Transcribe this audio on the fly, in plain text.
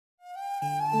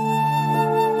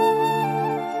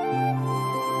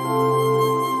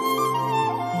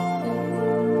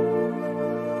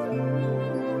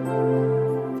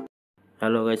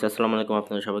Guys, আসসালামু আলাইকুম।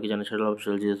 আপনাদের সবাইকে জানাই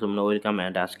অফিসিয়াল তোমরা ওয়েলকাম।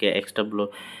 অ্যান্ড আজকে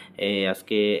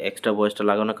এক্সট্রা ভয়েসটা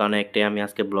লাগানোর কারণে একটাই, আমি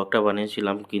আজকে ব্লগটা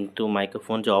বানিয়েছিলাম কিন্তু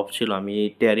মাইক্রোফোন যে অফ ছিল আমি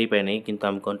টেরই পাই নাই, কিন্তু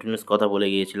আমি কন্টিনিউস কথা বলে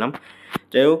গিয়েছিলাম।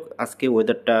 যাই হোক, আজকে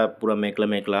ওয়েদারটা পুরো মেঘলা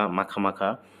মেঘলা মাখা মাখা,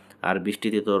 আর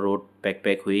বৃষ্টিতে তো রোড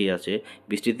প্যাক হয়েই আছে।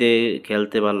 বৃষ্টিতে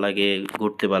খেলতে ভাল লাগে,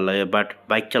 ঘুরতে ভাল লাগে, বাট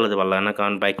বাইক চালাতে ভালো লাগে না,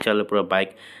 কারণ বাইক চালালে পুরো বাইক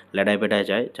লেডায় পেটায়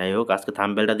যায়। যাই হোক, আজকে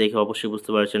থাম্বনেলটা দেখে অবশ্যই বুঝতে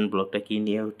পারছেন ব্লগটা কী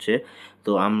নিয়ে হচ্ছে।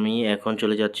 তো আমি এখন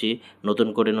চলে যাচ্ছি নতুন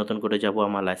করে যাব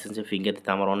আমার লাইসেন্সে ফিঙ্গার দিতে।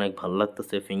 আমার অনেক ভালো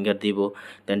লাগতেছে, ফিঙ্গার দিব,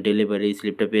 দেন ডেলিভারি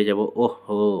স্লিপটা পেয়ে যাব। ওহ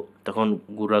হো, তখন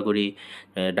ঘোরাঘুরি,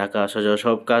 ঢাকা আসা যাওয়া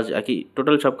সব কাজ আর কি,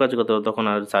 টোটাল সব কাজ করতে হবে। তখন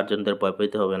আর সার্জনদের ভয়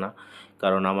পেতে হবে না,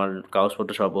 কারণ আমার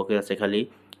কাগজপত্র সব ওকে আছে, খালি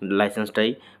লাইসেন্সটাই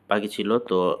বাকি ছিল।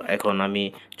 তো এখন আমি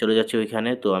চলে যাচ্ছি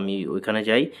ওইখানে। তো আমি ওইখানে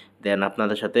যাই, দেন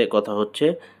আপনাদের সাথে কথা হচ্ছে।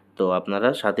 তো আপনারা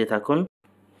সাথে থাকুন।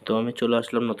 তো আমি চলে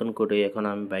আসলাম নতুন করে। এখন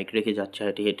আমি বাইক রেখে যাচ্ছি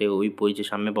হেঁটে হেঁটে। ওই যে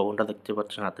সামনে ভবনটা দেখতে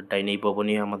পাচ্ছেন হাতের ডাইনে, এই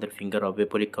ভবনে আমাদের ফিঙ্গার হবে,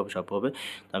 পরীক্ষা হবে, সব হবে।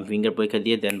 তো আমি ফিঙ্গার পরীক্ষা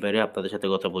দিয়ে দেন বাইরে আপনাদের সাথে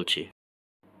কথা বলছি।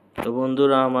 তো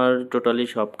বন্ধুরা, আমার টোটালি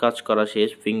সব কাজ করা শেষ,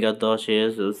 ফিঙ্গার দেওয়া শেষ,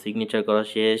 সিগনেচার করা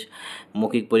শেষ,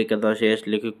 মৌখিক পরীক্ষা দেওয়া শেষ,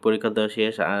 লিখিত পরীক্ষা দেওয়া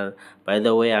শেষ। আর বাই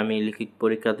দ্য ওয়ে, আমি লিখিত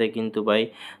পরীক্ষাতে কিন্তু ভাই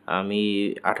আমি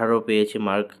 18 পেয়েছি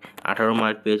মার্ক, 18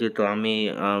 মার্ক পেয়েছি। তো আমি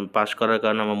পাস করার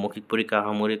কারণে আমার মৌখিক পরীক্ষা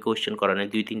আহামরি কোয়েশ্চেন করা নেই,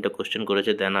 2-3টা কোয়েশ্চেন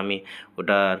করেছে। দেন আমি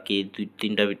ওটা আর কি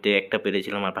 2-3টা ভিতরে একটা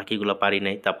পেরেছিলাম, আর বাকিগুলো পারি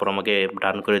নাই। তারপর আমাকে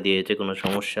ডান করে দিয়েছে, কোনো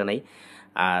সমস্যা নেই।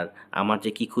 আর আমার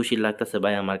যে কি খুশি লাগতেছে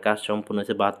ভাই, আমার কাজ সম্পূর্ণ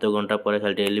হয়েছে। 72 ঘন্টা পরে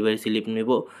খালি ডেলিভারি স্লিপ নিব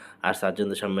আর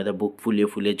সার্জনদের সামনে বুক ফুলিয়ে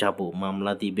ফুলিয়ে যাব।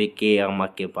 মামলা দিবে কে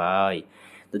আমাকে ভাই?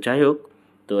 তো যাই হোক,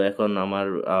 তো এখন আমার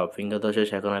ফিঙ্গার দেওয়া শেষ।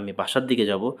 এখন আমি বাসার দিকে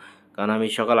যাব, কারণ আমি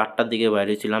সকাল 8টার দিকে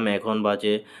বাইরে ছিলাম, এখন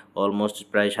বাজে অলমোস্ট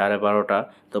প্রায় 12:30।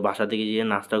 তো বাসার দিকে গিয়ে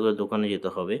নাস্তা করে দোকানে যেতে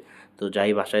হবে। তো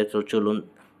যাই বাসায়। তো চলুন।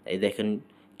 এই দেখেন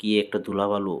কি একটা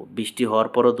ধুলাবালু, বৃষ্টি হওয়ার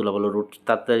পরও ধুলাবালু, রোড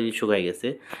তাড়াতাড়ি শুকায় গেছে,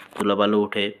 ধুলাবালু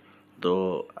উঠে। তো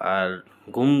আর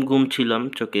ঘুম ছিলাম,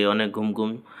 চোখে অনেক ঘুম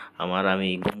আমি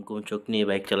ঘুম চোখ নিয়ে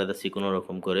বাইক চালাতেছি কোনো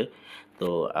রকম করে। তো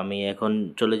আমি এখন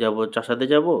চলে যাব চাষাতে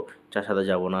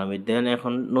যাব না আমি, দেন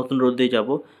এখন নতুন রোড দিয়ে যাব।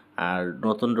 আর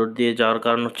নতুন রোড দিয়ে যাওয়ার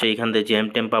কারণ হচ্ছে এখান থেকে জ্যাম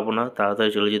ট্যাম পাবো না,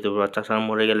 তাড়াতাড়ি চলে যেতে পারবো। চাষার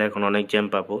মোড়ে গেলে এখন অনেক জ্যাম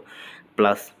পাবো,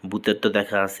 প্লাস ভূতের তো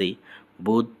দেখা আছেই।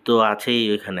 ভূত তো আছেই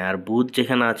ওইখানে, আর ভূত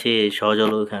যেখানে আছে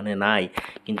সজল ওখানে নাই।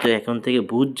 কিন্তু এখন থেকে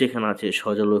ভূত যেখানে আছে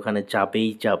সজল ওখানে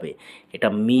যাবে, এটা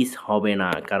মিস হবে না।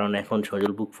 কারণ এখন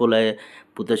সজল বুক ফোলায়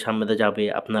ভূতের সামনে যাবে,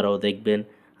 আপনারাও দেখবেন,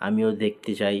 আমিও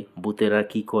দেখতে চাই ভূতেরা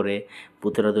কি করে,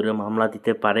 ভূতেরা ধরে মামলা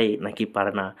দিতে পারে নাকি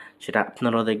পারে না, সেটা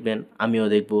আপনারাও দেখবেন, আমিও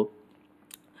দেখব।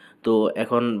 তো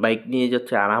এখন বাইক নিয়ে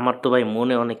যাচ্ছে, আর আমার তো ভাই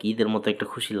মনে অনেক ঈদের মতো একটা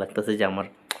খুশি লাগতেছে যে আমার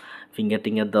ফিঙ্গার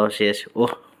টিঙ্গার দেওয়া শেষ।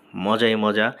 ওহ, মজাই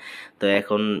মজা। তো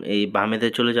এখন এই বামেতে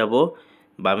চলে যাব,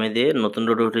 বামে দিয়ে নতুন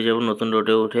রোডে উঠে যাব, নতুন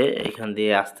রোডে উঠে এখান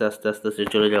দিয়ে আস্তে আস্তে আস্তে আস্তে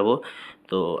চলে যাব।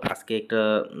 তো আজকে একটা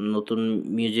নতুন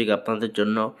মিউজিক আপনাদের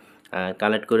জন্য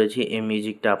কালেক্ট করেছি, এই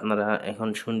মিউজিকটা আপনারা এখন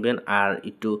শুনবেন। আর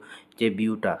একটু যে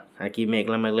ভিউটা আর কি,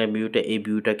 মেঘলা মেঘলা ভিউটা, এই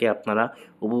ভিউটাকে আপনারা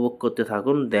উপভোগ করতে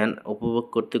থাকুন। দেন উপভোগ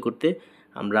করতে করতে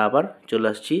আমরা আবার চলে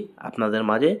আসছি আপনাদের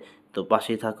মাঝে। তো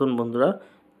পাশেই থাকুন বন্ধুরা,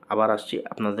 আবার আসছি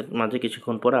আপনাদের মাঝে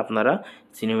কিছুক্ষণ পরে। আপনারা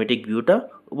সিনেমেটিক ভিউটা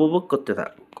উপভোগ করতে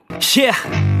থাকুন। Yeah,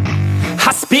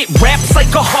 I spit raps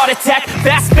like a heart attack,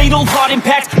 fast fatal heart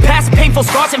impact, past painful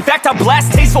scars. In fact, I blast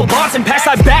tasteful bars and packs.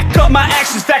 I back up my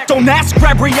actions, fact don't ask,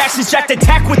 grab reactions, jacked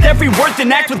attack with every word,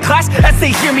 then act with class as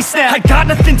they hear me snap. I got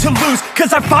nothing to lose,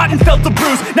 cause I fought and felt the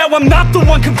bruise. Now I'm not the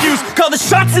one confused, call the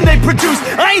shots and they produce.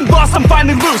 I ain't lost, I'm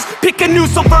finally loose, pick a new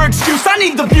silver excuse. I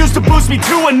need the views to boost me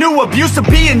to a new abuse of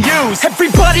being used.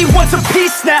 Everybody wants a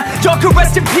piece now, y'all can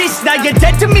rest in peace now. You're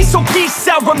dead to me, so peace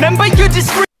out, remember you're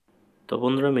discrete. তো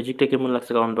বন্ধুরা, মিউজিকটা কেমন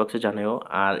লাগছে comment বক্সে জানিও।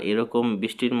 আর এরকম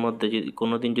বৃষ্টির মধ্যে যদি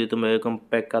কোনো দিন যদি তোমরা এরকম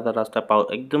প্যাক কাদা রাস্তা পাও,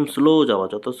 একদম স্লো যাওয়া,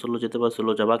 যত স্লো যেতে পারো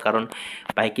স্লো যাবা। কারণ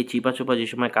বাইকে চিপা চোপা যে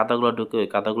সময় কাদাগুলো ঢুকে, ওই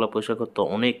কাদাগুলো পরিষ্কার করতে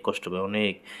অনেক কষ্ট হয়,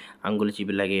 অনেক আঙ্গুলে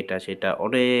চিপে লাগে, এটা সেটা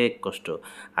অনেক কষ্ট।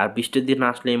 আর বৃষ্টির দিন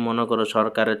আসলেই মনে করো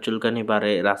সরকারের চুলকানি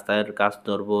বাড়ে, রাস্তার কাজ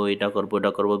ধরবো, এটা করবো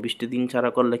ওটা করবো। বৃষ্টির দিন ছাড়া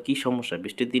করলে কি সমস্যা,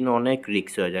 বৃষ্টির দিনে অনেক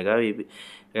রিস্ক হয়ে যায় এই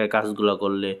কাজগুলো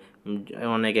করলে,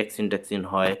 অনেক অ্যাক্সিডেন্ট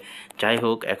হয়। যাই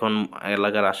হোক, এখন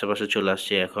এলাকার আশেপাশে চলে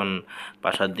আসছে, এখন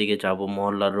বাসার দিকে যাব,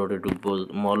 মহল্লার রোডে ঢুকবো।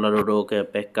 মহল্লা রোডে ওকে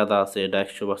প্যাক কাদা আছে, এটা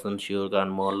 100% শিওর, কারণ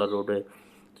মহল্লা রোডে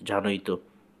জানোই তো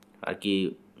আর কি,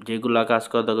 যেগুলা কাজ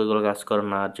করে দরকার ওগুলো কাজ করে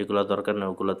না, আর যেগুলো দরকার না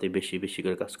ওগুলোতে বেশি বেশি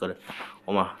করে কাজ করে।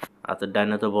 ওমা, হাতের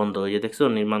ডাইনে তো বন্ধ, ওই যে দেখছো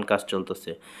নির্মাণ কাজ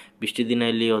চলতেছে। বৃষ্টির দিন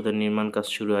এলেই ওদের নির্মাণ কাজ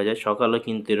শুরু হয়ে যায়। সকালে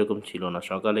কিন্তু এরকম ছিল না,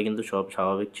 সকালে কিন্তু সব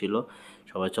স্বাভাবিক ছিল,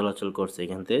 সবাই চলাচল করছে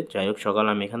এখান থেকে। যাই হোক, সকালে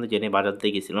আমি এখান থেকে জেনে বাজার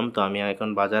দিয়ে গেছিলাম। তো আমি এখন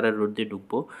বাজারের রোড দিয়ে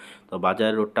ঢুকবো। তো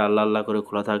বাজারের রোডটা আল্লাহ আল্লাহ করে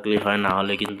খোলা থাকলেই হয়, না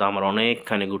হলে কিন্তু আমার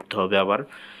অনেকখানি ঘুরতে হবে আবার।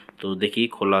 তো দেখি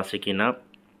খোলা আছে কি না।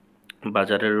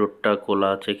 বাজারের রোডটা খোলা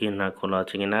আছে কি না, খোলা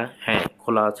আছে কি না। হ্যাঁ,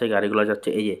 খোলা আছে, গাড়িগুলো যাচ্ছে।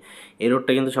 এই যে এই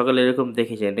রোডটা কিন্তু সকালে এরকম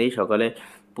দেখেছেন, এই সকালে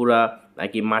পুরা আর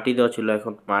কি মাটি দেওয়া ছিল,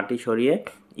 এখন মাটি সরিয়ে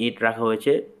ইট রাখা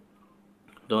হয়েছে।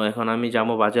 তো এখন আমি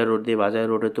যাবো বাজার রোড দিয়ে। বাজার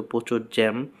রোডে তো প্রচুর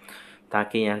জ্যাম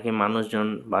থাকে আর কি, মানুষজন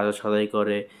বাজার সদাই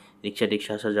করে, রিক্সা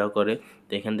টিক্সা আসা যাওয়া করে।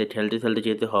 তো এখান দিয়ে ঠেলতে ঠেলতে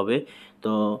যেতে হবে।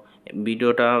 তো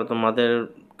ভিডিওটা তোমাদের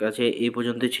কাছে এই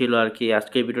পর্যন্তই ছিল আর কি।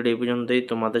 আজকের ভিডিওটা এই পর্যন্তই।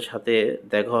 তোমাদের সাথে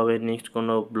দেখা হবে নেক্সট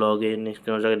কোনো ব্লগে, নেক্সট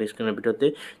কোনো জায়গায়, নেক্সট কোনো ভিডিওতে।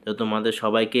 তো তোমাদের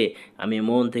সবাইকে আমি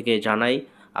মন থেকে জানাই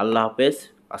আল্লাহ হাফেজ,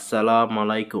 আসসালামু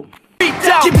আলাইকুম।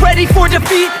 Get ready for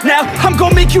defeat now, I'm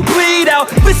gonna make you bleed out.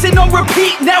 Listen on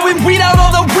repeat now and read out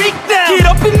all the weak now. Get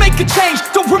up and make a change,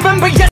 don't remember yet.